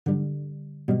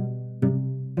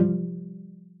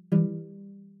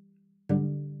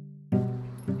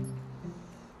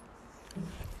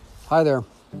Hi there.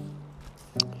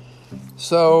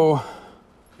 So,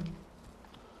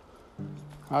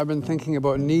 I've been thinking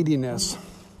about neediness.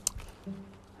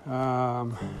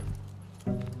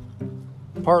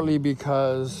 Partly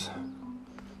because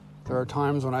there are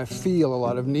times when I feel a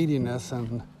lot of neediness,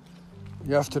 and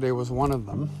yesterday was one of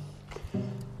them.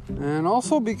 And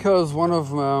also because one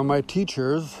of my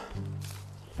teachers,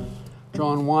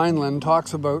 John Wineland,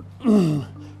 talks about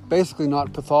basically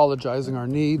not pathologizing our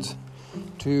needs,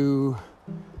 to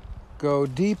go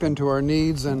deep into our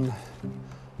needs and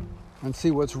see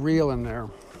what's real in there.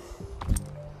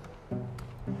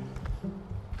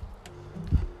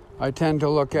 I tend to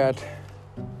look at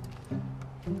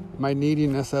my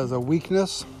neediness as a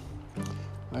weakness.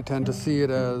 I tend to see it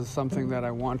as something that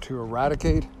I want to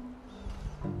eradicate.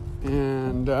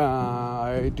 And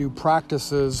I do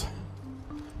practices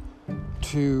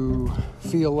to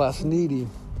feel less needy.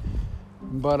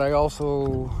 But I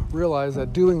also realize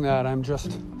that doing that, I'm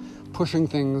just pushing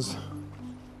things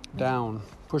down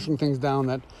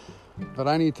that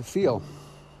I need to feel.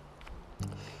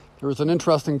 There was an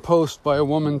interesting post by a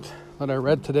woman that I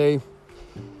read today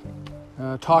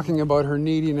talking about her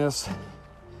neediness,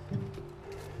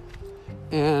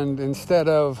 and instead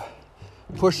of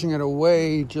pushing it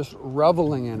away, just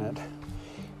reveling in it,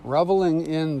 reveling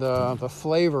in the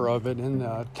flavor of it, in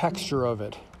the texture of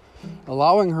it,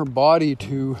 allowing her body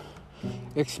to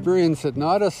experience it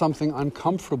not as something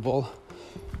uncomfortable,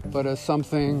 but as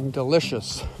something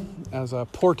delicious, as a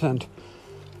portent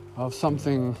of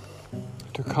something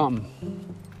to come.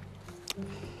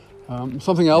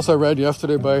 Something else I read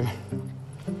yesterday by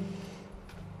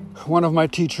one of my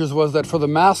teachers was that for the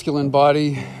masculine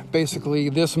body, basically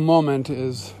this moment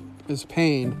is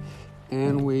pain,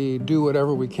 and we do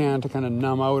whatever we can to kind of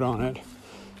numb out on it.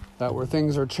 That where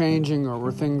things are changing or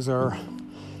where things are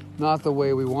not the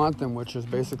way we want them, which is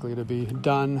basically to be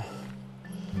done,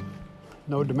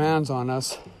 no demands on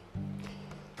us,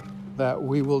 that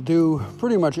we will do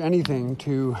pretty much anything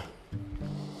to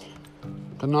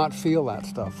not feel that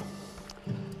stuff.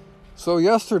 So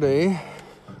yesterday,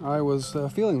 I was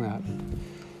feeling that.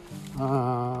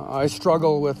 I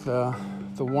struggle with the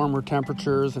warmer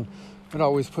temperatures, and it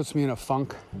always puts me in a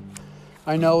funk.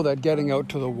 I know that getting out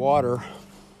to the water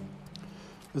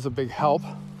is a big help.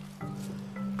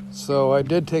 So I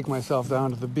did take myself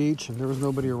down to the beach, and there was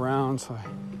nobody around, so I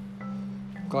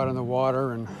got in the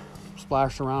water and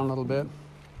splashed around a little bit.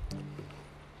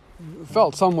 It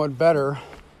felt somewhat better,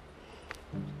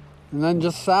 and then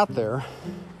just sat there.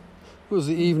 It was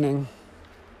the evening,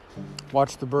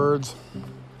 watched the birds.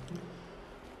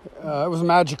 It was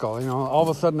magical, all of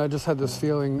a sudden I just had this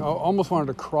feeling, I almost wanted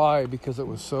to cry because it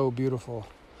was so beautiful.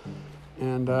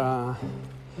 And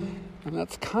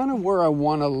that's kind of where I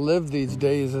want to live these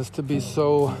days, is to be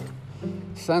so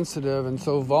sensitive and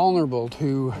so vulnerable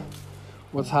to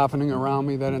what's happening around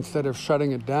me, that instead of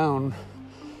shutting it down,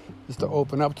 is to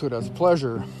open up to it as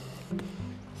pleasure.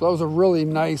 So that was a really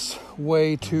nice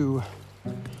way to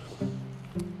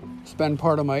spend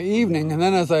part of my evening. And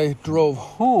then as I drove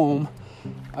home,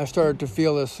 I started to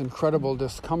feel this incredible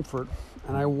discomfort,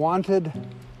 and I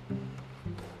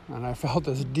felt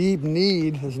this deep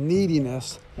need, this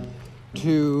neediness,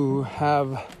 to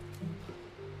have,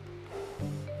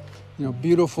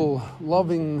 beautiful,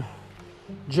 loving,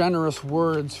 generous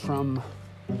words from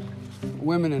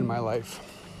women in my life.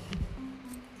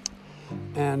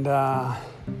 And I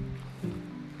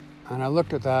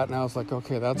looked at that and I was like,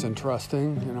 okay, that's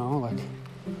interesting,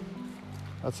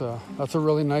 that's a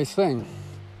really nice thing.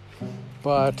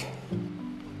 But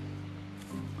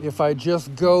if I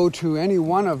just go to any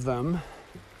one of them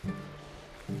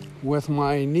with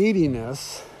my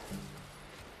neediness,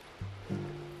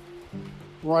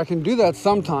 or I can do that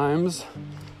sometimes,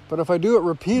 but if I do it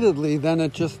repeatedly, then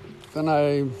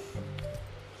I'm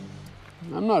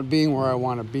not being where I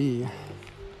want to be.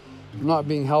 I'm not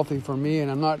being healthy for me,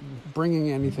 and I'm not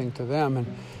bringing anything to them. And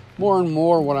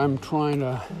more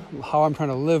how I'm trying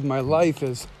to live my life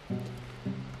is,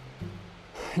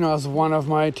 as one of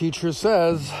my teachers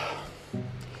says,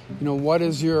 what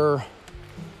is your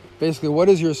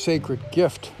sacred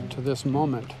gift to this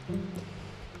moment?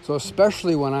 So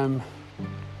especially when I'm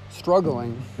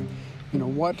struggling,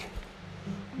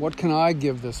 what can I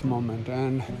give this moment?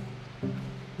 And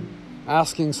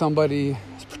asking somebody,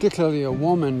 particularly a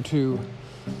woman, to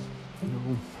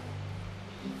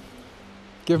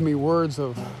give me words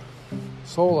of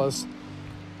solace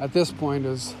at this point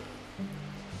is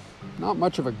not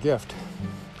much of a gift.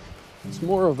 It's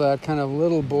more of that kind of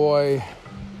little boy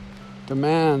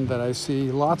demand that I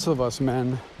see lots of us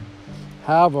men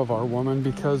have of our woman,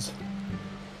 because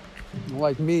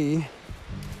like me,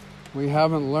 we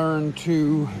haven't learned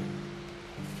to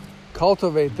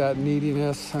cultivate that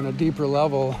neediness on a deeper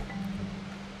level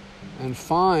and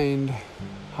find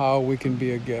how we can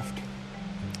be a gift.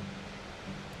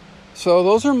 So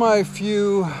those are my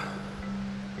few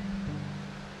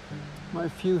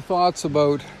thoughts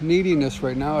about neediness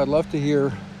right now. I'd love to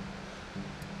hear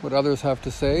what others have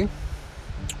to say.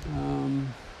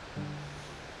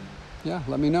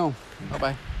 Let me know.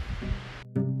 Bye-bye.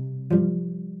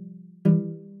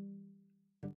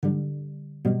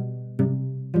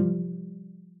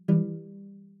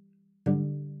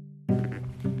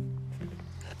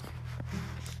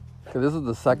 Okay, this is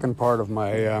the second part of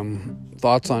my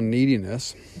thoughts on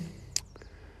neediness.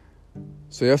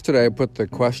 So yesterday I put the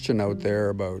question out there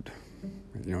about,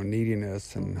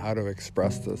 neediness and how to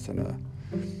express this and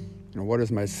what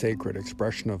is my sacred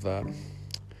expression of that.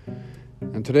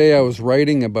 And today I was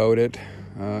writing about it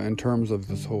in terms of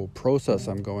this whole process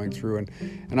I'm going through,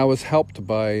 and I was helped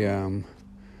by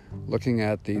looking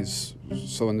at these.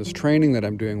 So in this training that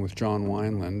I'm doing with John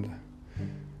Wineland,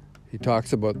 he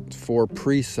talks about 4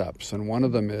 precepts, and one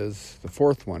of them is, the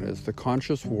fourth one is, the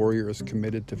conscious warrior is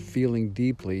committed to feeling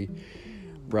deeply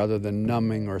rather than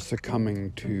numbing or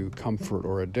succumbing to comfort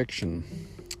or addiction.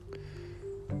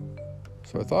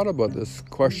 So I thought about this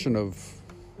question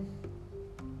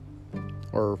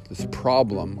or this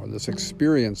problem, or this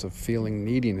experience of feeling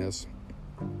neediness.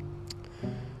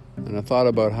 And I thought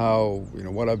about how,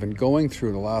 what I've been going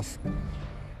through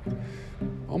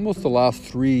almost the last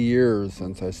 3 years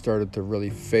since I started to really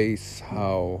face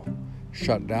how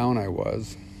shut down I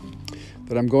was,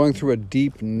 that I'm going through a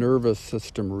deep nervous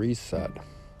system reset.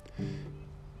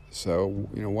 So,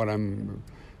 what I'm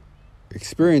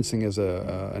experiencing is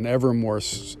an ever more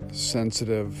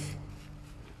sensitive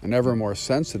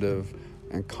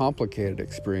and complicated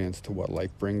experience to what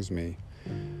life brings me.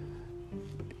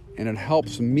 And it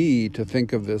helps me to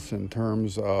think of this in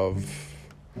terms of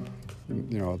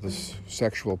this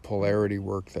sexual polarity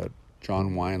work that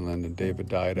John Wineland and David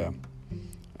Deida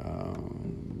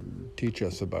teach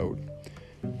us about.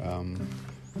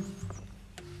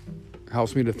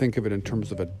 Helps me to think of it in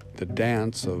terms of the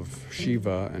dance of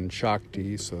Shiva and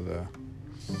Shakti, so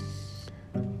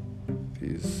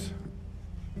these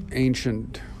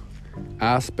ancient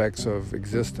aspects of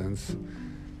existence,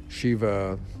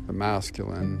 Shiva, the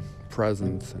masculine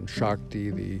presence, and Shakti,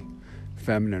 the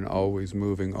feminine, always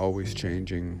moving, always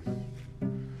changing,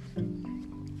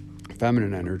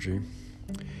 feminine energy,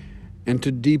 and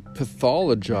to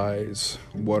depathologize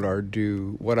what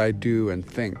I do and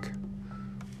think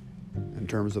in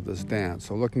terms of this dance.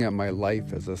 So looking at my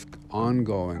life as this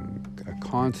ongoing, a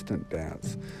constant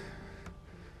dance.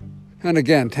 And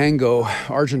again, tango,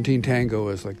 Argentine tango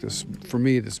is like this, for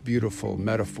me, this beautiful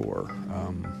metaphor.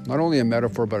 Not only a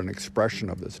metaphor, but an expression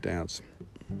of this dance.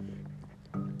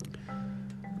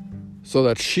 So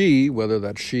that whether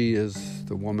that she is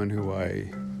the woman who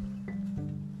I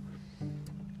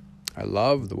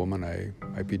love, the woman I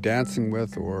might be dancing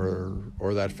with,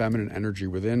 or that feminine energy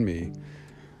within me,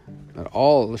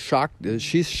 that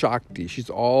she's Shakti. She's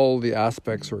all the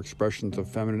aspects or expressions of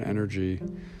feminine energy,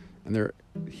 and they're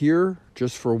here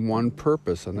just for one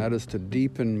purpose, and that is to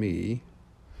deepen me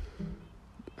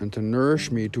and to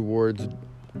nourish me towards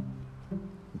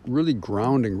really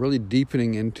grounding, really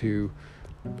deepening into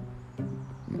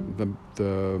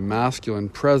the masculine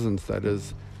presence that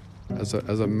is, as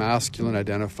a masculine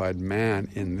identified man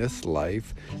in this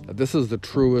life, that this is the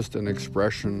truest and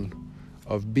expression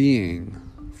of being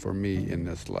for me in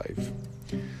this life.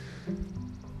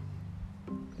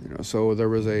 So there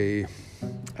was a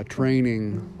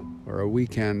training or a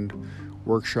weekend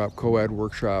workshop, co-ed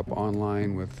workshop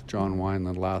online with John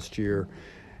Wineland last year,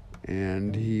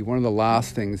 and one of the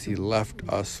last things he left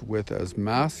us with as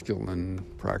masculine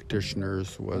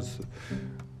practitioners was,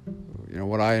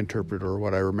 what I interpret or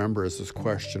what I remember as this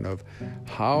question of,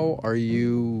 how are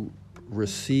you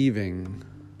receiving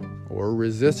or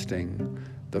resisting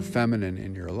the feminine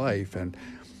in your life? And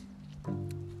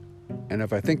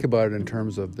if I think about it in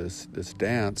terms of this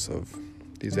dance of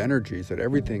these energies, that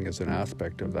everything is an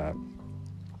aspect of that,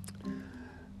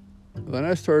 then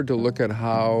I started to look at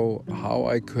how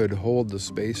I could hold the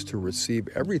space to receive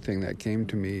everything that came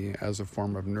to me as a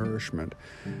form of nourishment.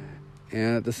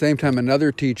 And at the same time,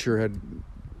 another teacher had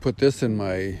put this in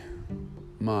my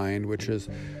mind, which is,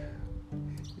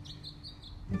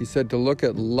 he said to look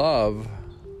at love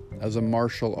as a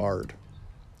martial art.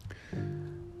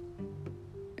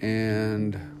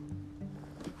 And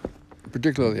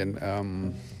particularly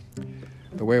in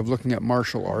the way of looking at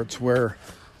martial arts, where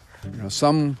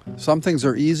some things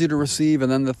are easy to receive,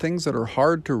 and then the things that are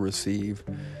hard to receive,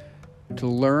 to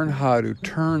learn how to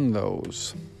turn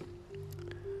those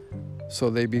so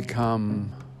they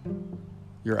become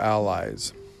your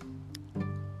allies.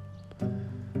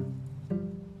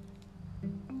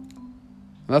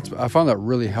 I found that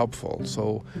really helpful.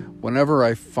 So whenever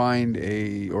I find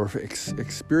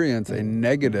experience a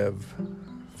negative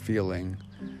feeling,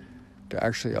 to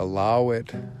actually allow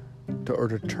it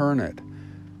to turn it,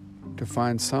 to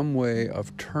find some way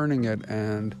of turning it,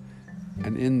 and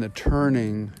in the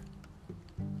turning,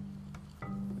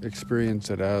 experience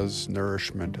it as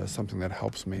nourishment, as something that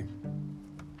helps me.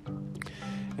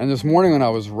 And this morning when I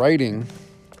was writing,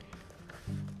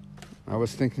 I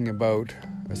was thinking about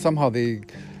somehow the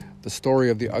story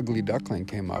of the ugly duckling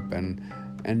came up, and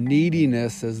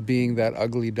neediness as being that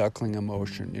ugly duckling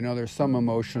emotion. You know, there's some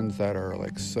emotions that are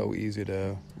like so easy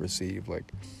to receive,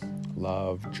 like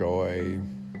love, joy.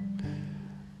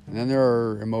 And then there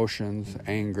are emotions,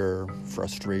 anger,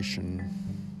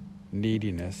 frustration,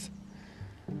 neediness,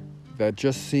 that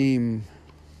just seem,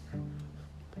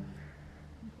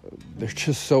 they're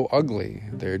just so ugly.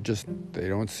 They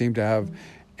don't seem to have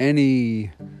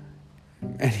any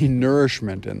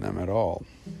nourishment in them at all.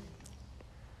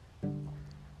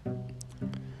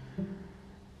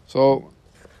 So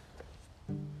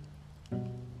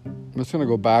I'm just going to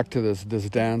go back to this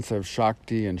dance of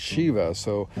Shakti and Shiva.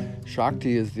 So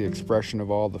Shakti is the expression of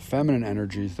all the feminine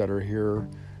energies that are here,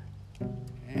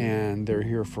 and they're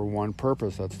here for one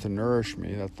purpose. That's to nourish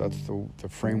me. That's the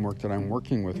framework that I'm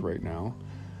working with right now.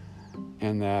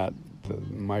 And that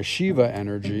my Shiva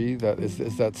energy, that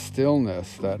is that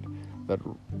stillness that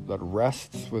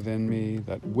rests within me,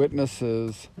 that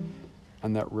witnesses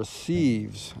and that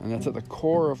receives, and that's at the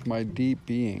core of my deep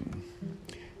being.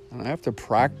 And I have to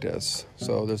practice.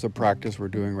 So there's a practice we're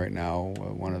doing right now,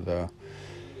 one of the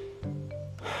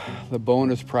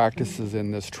bonus practices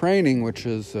in this training, which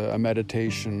is a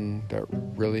meditation that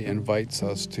really invites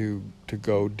us to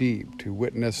go deep, to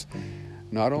witness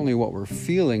not only what we're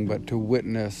feeling, but to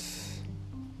witness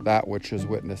that which is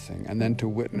witnessing, and then to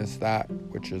witness that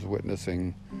which is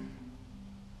witnessing,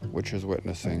 which is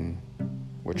witnessing,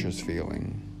 which is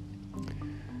feeling.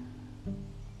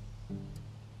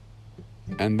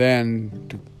 And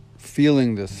then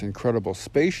feeling this incredible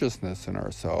spaciousness in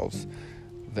ourselves,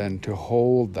 then to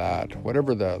hold that,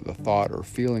 whatever the thought or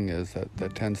feeling is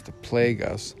that tends to plague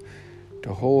us,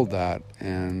 to hold that,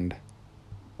 and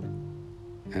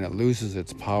it loses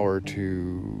its power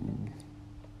to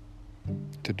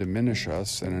diminish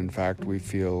us, and in fact we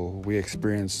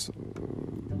experience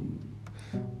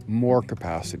more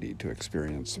capacity to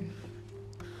experience.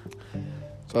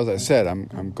 So as I said,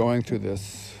 I'm going through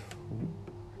this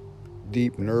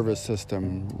deep nervous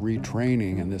system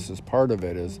retraining, and this is part of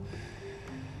it, is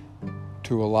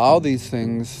to allow these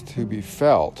things to be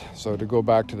felt. So to go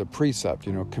back to the precept,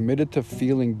 committed to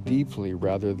feeling deeply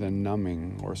rather than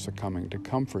numbing or succumbing to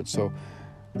comfort. So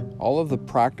all of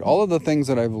the things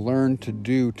that I've learned to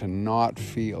do to not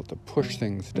feel, to push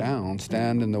things down,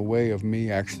 stand in the way of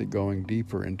me actually going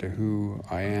deeper into who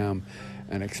I am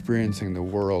and experiencing the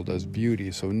world as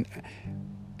beauty. So,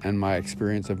 and my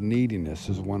experience of neediness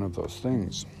is one of those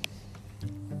things.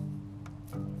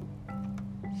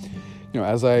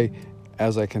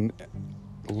 As I can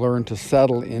learn to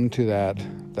settle into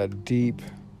that deep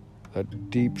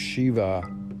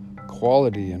Shiva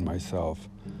quality in myself,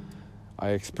 I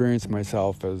experience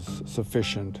myself as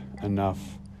sufficient,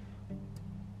 enough,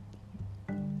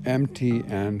 empty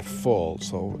and full.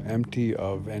 So empty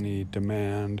of any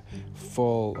demand,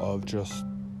 full of just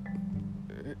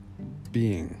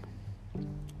being.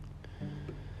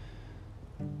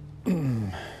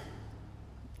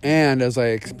 And as I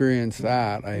experience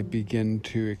that, I begin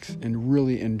to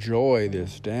really enjoy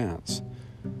this dance.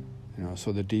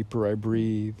 So the deeper I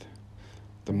breathe,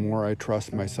 the more I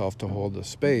trust myself to hold the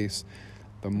space,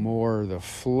 the more the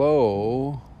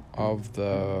flow of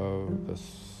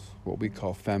this what we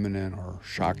call feminine or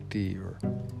Shakti or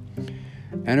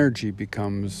energy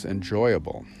becomes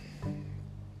enjoyable.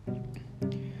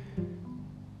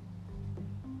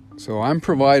 So I'm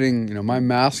providing, my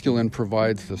masculine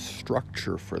provides the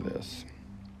structure for this.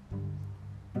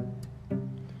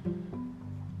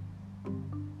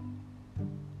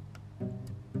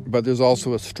 But there's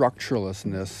also a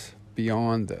structurelessness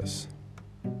beyond this.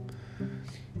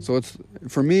 So it's,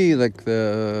 for me, like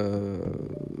the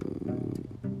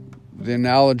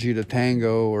analogy to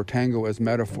tango, or tango as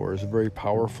metaphor, is very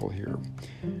powerful here.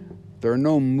 There are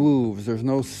no moves, there's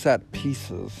no set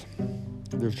pieces.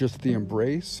 There's just the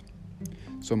embrace.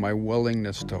 So my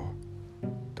willingness to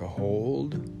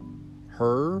hold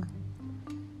her,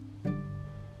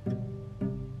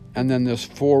 and then this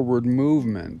forward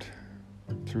movement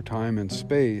through time and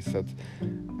space.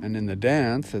 And in the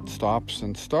dance, it stops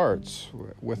and starts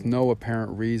with no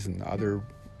apparent reason.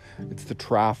 It's the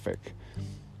traffic.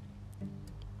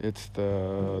 It's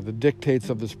the dictates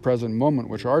of this present moment,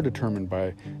 which are determined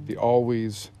by the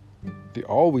always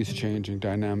changing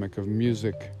dynamic of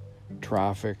music,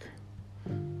 traffic,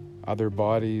 other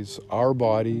bodies, our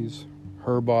bodies,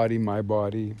 her body, my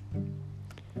body.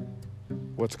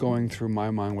 What's going through my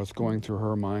mind, what's going through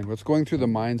her mind, what's going through the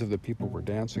minds of the people we're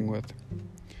dancing with.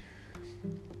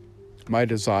 My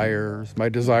desires, my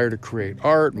desire to create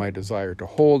art, my desire to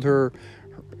hold her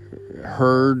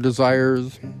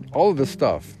desires, all of this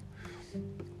stuff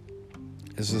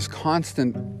is this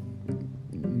constant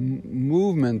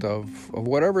movement of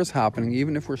whatever is happening,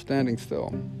 even if we're standing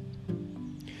still.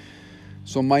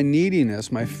 So my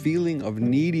neediness, my feeling of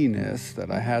neediness that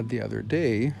I had the other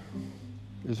day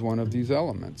is one of these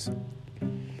elements.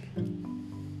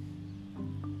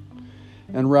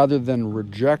 And rather than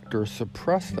reject or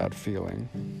suppress that feeling,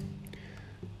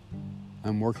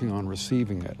 I'm working on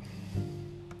receiving it.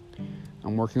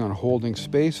 I'm working on holding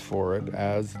space for it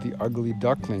as the ugly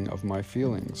duckling of my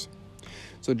feelings.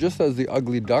 So just as the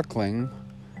ugly duckling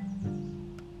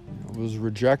was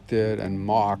rejected and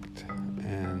mocked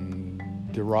and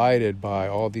derided by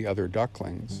all the other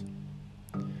ducklings,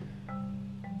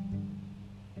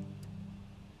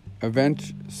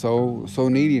 so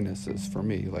neediness is for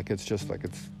me. That's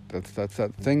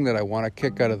that thing that I want to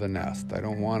kick out of the nest. I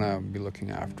don't want to be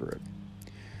looking after it.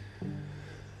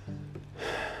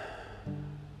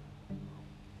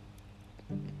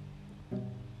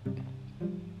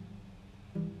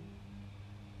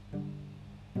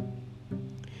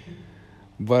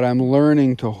 But I'm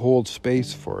learning to hold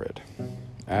space for it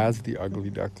as the ugly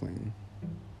duckling.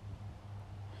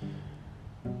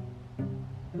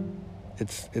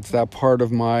 It's that part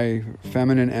of my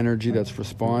feminine energy that's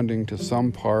responding to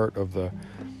some part of the,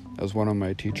 as one of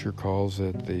my teacher calls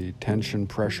it, the tension,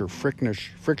 pressure,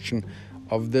 friction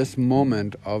of this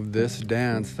moment, of this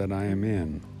dance that I am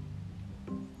in.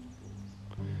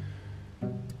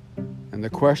 And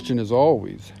the question is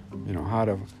always, how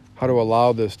to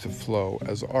allow this to flow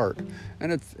as art.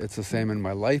 And it's the same in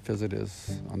my life as it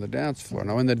is on the dance floor.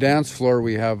 Now, in the dance floor,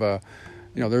 we have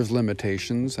there's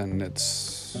limitations, and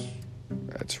it's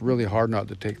really hard not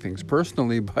to take things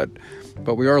personally, but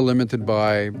we are limited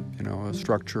by, a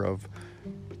structure of,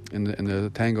 in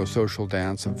the tango social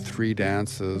dance, of 3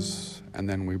 dances, and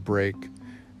then we break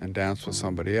and dance with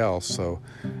somebody else. So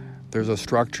there's a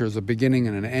structure, there's a beginning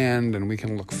and an end, and we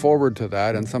can look forward to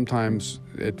that, and sometimes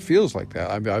it feels like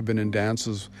that. I've been in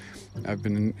dances, I've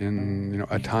been in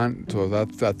a tanda, so that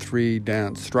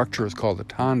 3-dance structure is called a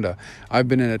tanda. I've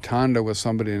been in a tanda with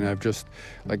somebody, and I've just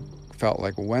felt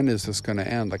like, when is this going to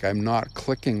end? Like, I'm not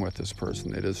clicking with this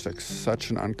person. It is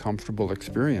such an uncomfortable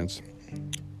experience.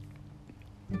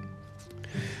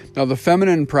 Now, the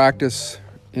feminine practice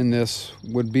in this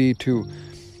would be to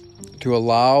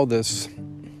allow this.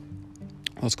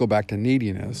 Let's go back to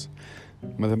neediness.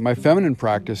 My feminine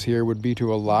practice here would be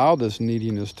to allow this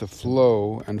neediness to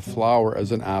flow and flower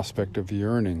as an aspect of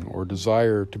yearning or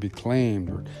desire to be claimed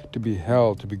or to be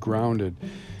held, to be grounded,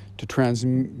 to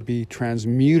be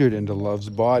transmuted into love's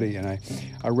body. And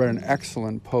I read an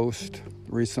excellent post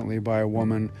recently by a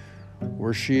woman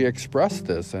where she expressed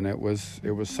this, and it was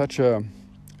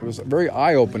very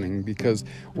eye-opening, because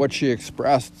what she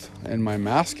expressed in my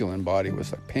masculine body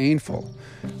was painful,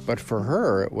 but for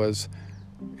her it was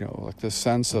this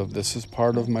sense of, this is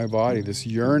part of my body, this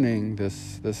yearning,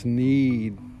 this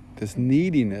need, this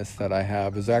neediness that I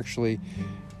have is actually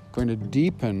going to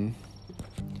deepen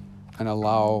and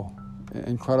allow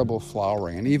incredible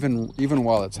flowering. And even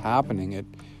while it's happening, it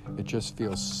just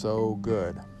feels so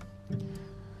good.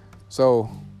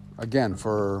 So again,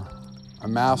 for a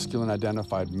masculine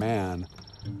identified man,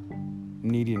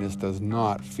 neediness does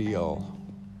not feel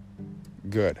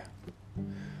good.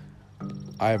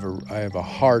 I have a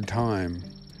hard time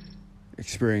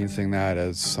experiencing that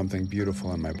as something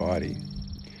beautiful in my body.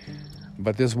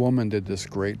 But this woman did this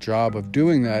great job of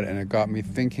doing that, and it got me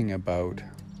thinking about,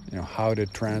 how to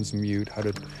transmute, how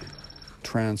to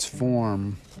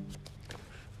transform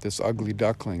this ugly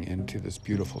duckling into this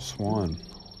beautiful swan.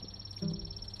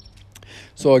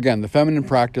 So again, the feminine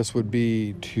practice would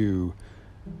be to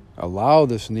allow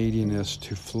this neediness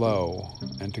to flow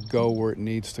and to go where it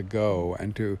needs to go,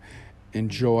 and to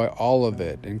enjoy all of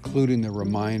it, including the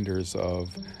reminders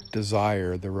of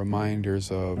desire, the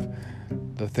reminders of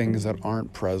the things that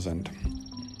aren't present.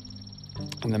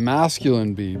 And the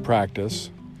masculine practice,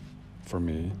 for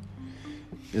me,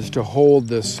 is to hold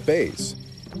this space,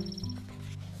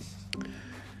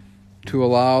 to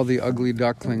allow the ugly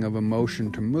duckling of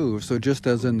emotion to move. So just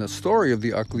as in the story of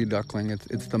the ugly duckling,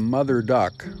 it's the mother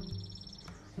duck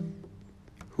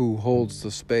who holds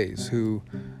the space, who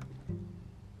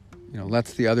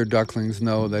lets the other ducklings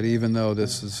know that even though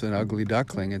this is an ugly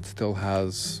duckling, it still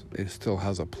has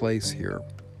a place here.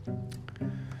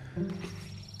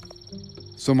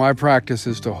 So my practice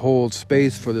is to hold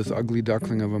space for this ugly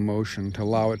duckling of emotion, to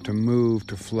allow it to move,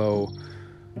 to flow,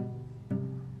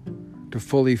 to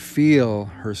fully feel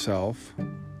herself,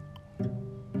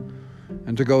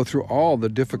 and to go through all the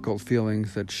difficult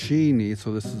feelings that she needs.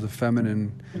 So this is a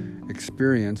feminine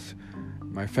experience,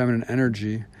 my feminine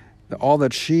energy, all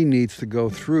that she needs to go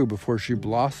through before she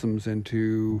blossoms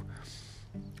into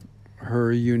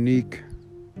her unique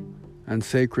and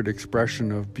sacred expression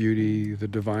of beauty, the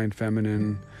divine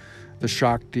feminine, the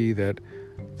Shakti that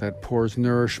pours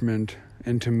nourishment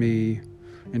into me,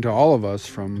 into all of us,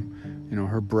 from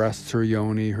her breasts, her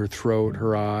yoni, her throat,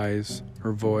 her eyes,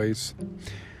 her voice,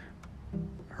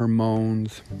 her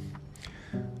moans.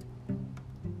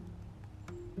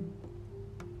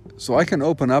 So I can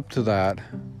open up to that,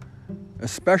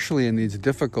 especially in these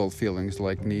difficult feelings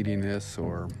like neediness,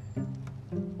 or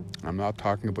I'm not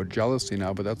talking about jealousy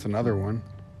now, but that's another one,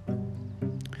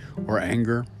 or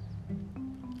anger.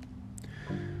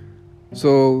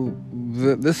 So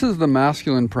this is the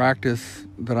masculine practice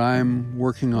that I'm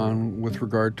working on with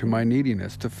regard to my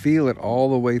neediness, to feel it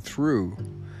all the way through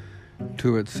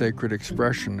to its sacred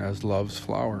expression as love's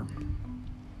flower.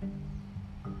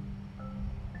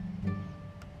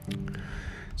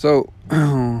 So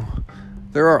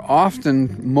there are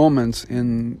often moments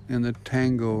in the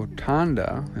Tango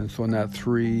Tanda, and so in that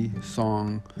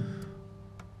 3-song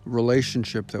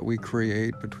relationship that we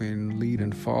create between lead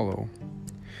and follow,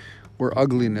 where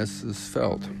ugliness is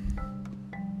felt.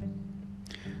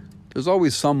 There's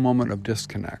always some moment of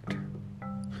disconnect,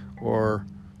 or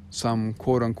some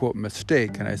quote-unquote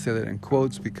mistake, and I say that in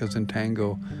quotes because in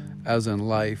tango, as in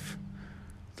life,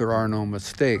 there are no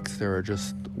mistakes. There are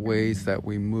just ways that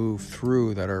we move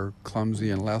through that are clumsy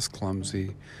and less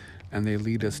clumsy, and they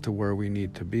lead us to where we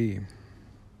need to be.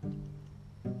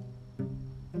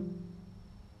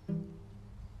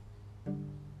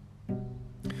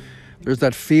 There's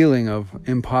that feeling of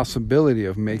impossibility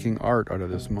of making art out of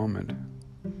this moment.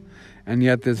 And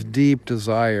yet this deep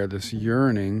desire, this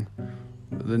yearning,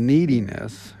 the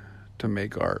neediness to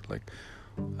make art. Like,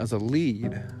 as a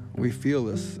lead, we feel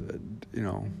this,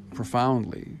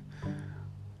 profoundly.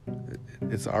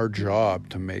 It's our job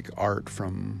to make art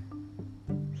from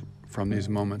these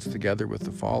moments together with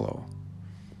the follow.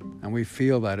 And we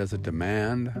feel that as a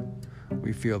demand.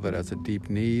 We feel that as a deep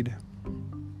need.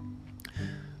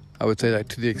 I would say that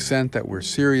to the extent that we're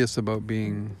serious about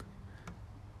being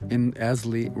to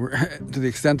the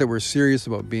extent that we're serious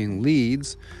about being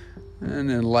leads,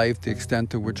 and in life, the extent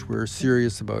to which we're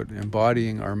serious about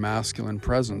embodying our masculine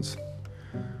presence,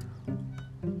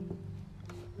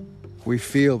 we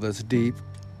feel this deep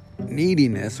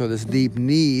neediness, or this deep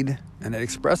need, and it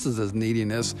expresses as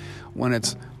neediness when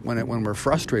we're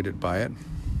frustrated by it,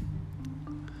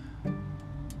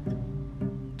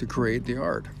 to create the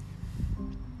art.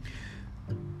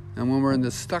 And when we're in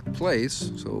this stuck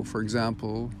place, so for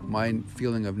example, my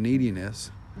feeling of neediness,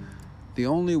 the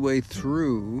only way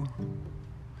through,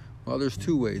 well, there's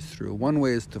 2 ways through. One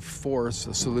way is to force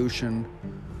a solution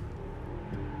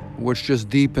which just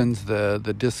deepens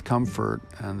the discomfort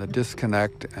and the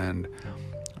disconnect and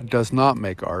does not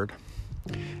make art.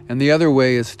 And the other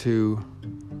way is to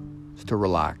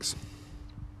relax,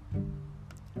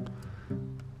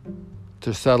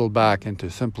 to settle back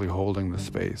into simply holding the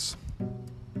space.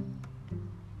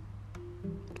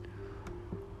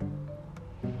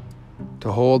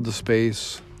 To hold the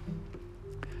space,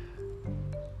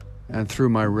 and through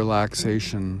my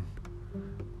relaxation,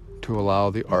 to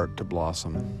allow the art to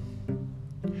blossom,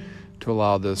 to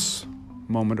allow this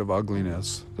moment of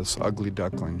ugliness, this ugly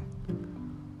duckling,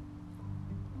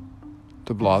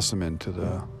 to blossom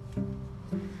into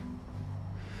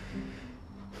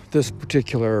this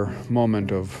particular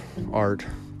moment of art,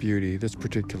 beauty, this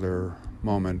particular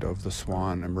moment of the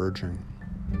swan emerging.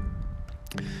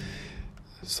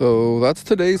 So that's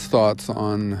today's thoughts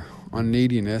on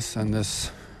neediness and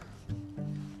this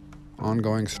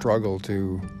ongoing struggle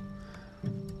to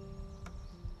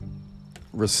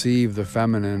receive the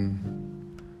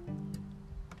feminine,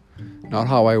 not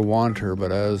how I want her,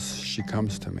 but as she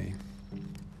comes to me.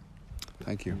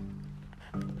 Thank you.